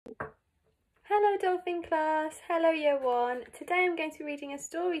Hello Dolphin class, hello year 1. Today I'm going to be reading a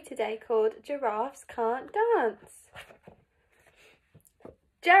story today called Giraffes Can't Dance.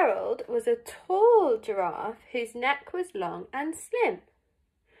 Gerald was a tall giraffe whose neck was long and slim,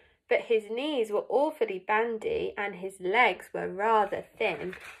 but his knees were awfully bandy and his legs were rather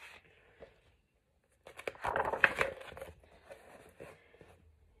thin.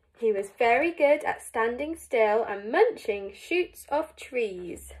 He was very good at standing still and munching shoots off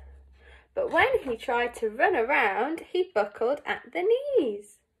trees. But when he tried to run around, he buckled at the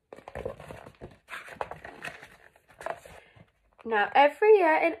knees. Now every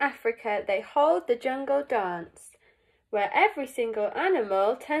year in Africa they hold the jungle dance, where every single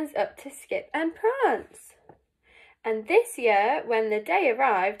animal turns up to skip and prance. And this year, when the day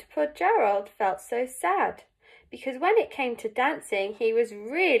arrived, poor Gerald felt so sad, because when it came to dancing, he was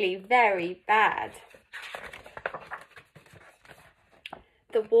really very bad.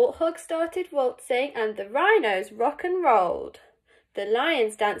 The warthog started waltzing and the rhinos rock and rolled. The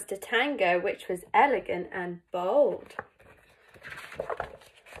lions danced a tango which was elegant and bold.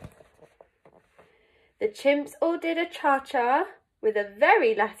 The chimps all did a cha-cha with a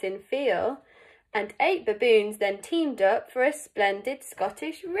very Latin feel, and 8 baboons then teamed up for a splendid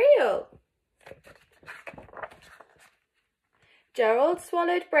Scottish reel. Gerald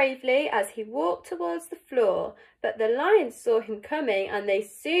swallowed bravely as he walked towards the floor, but the lions saw him coming and they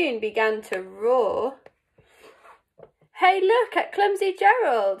soon began to roar. "Hey, look at clumsy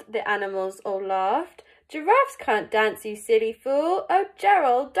Gerald," the animals all laughed. "Giraffes can't dance, you silly fool. Oh,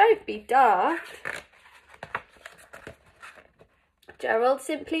 Gerald, don't be daft." Gerald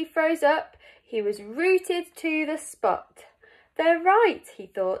simply froze up. He was rooted to the spot. "They're right," he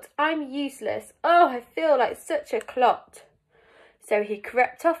thought. "I'm useless. Oh, I feel like such a clot." So he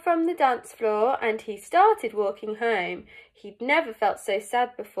crept off from the dance floor and he started walking home. He'd never felt so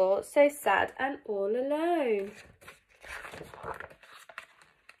sad before, so sad and all alone.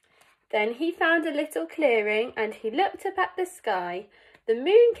 Then he found a little clearing and he looked up at the sky. "The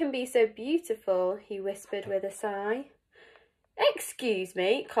moon can be so beautiful," he whispered with a sigh. "Excuse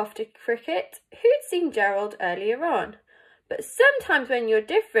me," coughed a cricket, who'd seen Gerald earlier on. "But sometimes when you're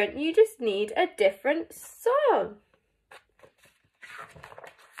different, you just need a different song."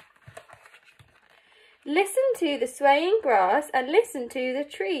 Listen to the swaying grass and listen to the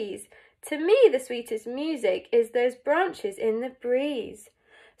trees. To me the sweetest music is those branches in the breeze.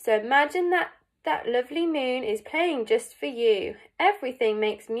 So imagine that lovely moon is playing just for you. Everything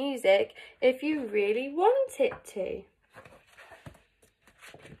makes music if you really want it to.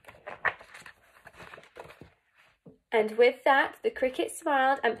 And with that, the cricket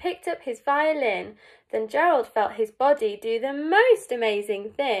smiled and picked up his violin. Then Gerald felt his body do the most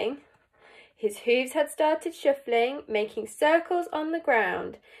amazing thing. His hooves had started shuffling, making circles on the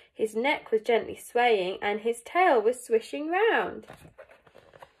ground. His neck was gently swaying and his tail was swishing round.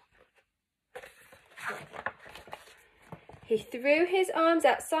 He threw his arms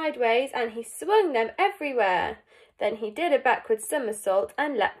out sideways and he swung them everywhere. Then he did a backward somersault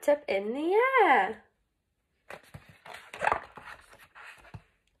and leapt up in the air.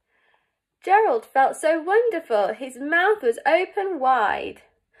 Gerald felt so wonderful. His mouth was open wide.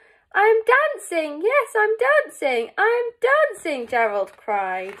 "I'm dancing, yes, I'm dancing, I'm dancing," Gerald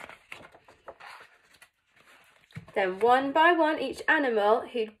cried. Then one by one each animal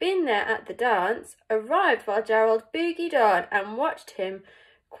who'd been there at the dance arrived while Gerald boogied on and watched him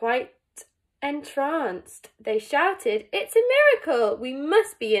quite entranced. They shouted, "It's a miracle, we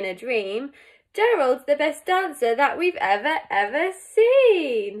must be in a dream. Gerald's the best dancer that we've ever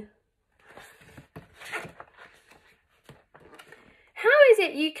seen." "How is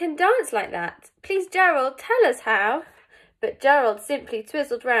it you can dance like that? Please, Gerald, tell us how." But Gerald simply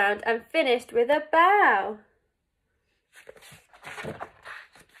twizzled round and finished with a bow.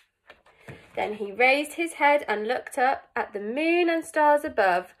 Then he raised his head and looked up at the moon and stars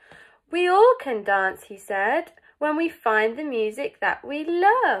above. "We all can dance," he said, "when we find the music that we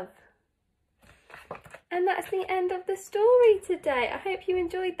love." And that's the end of the story today. I hope you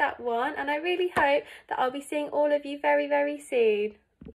enjoyed that one, and I really hope that I'll be seeing all of you very, very soon.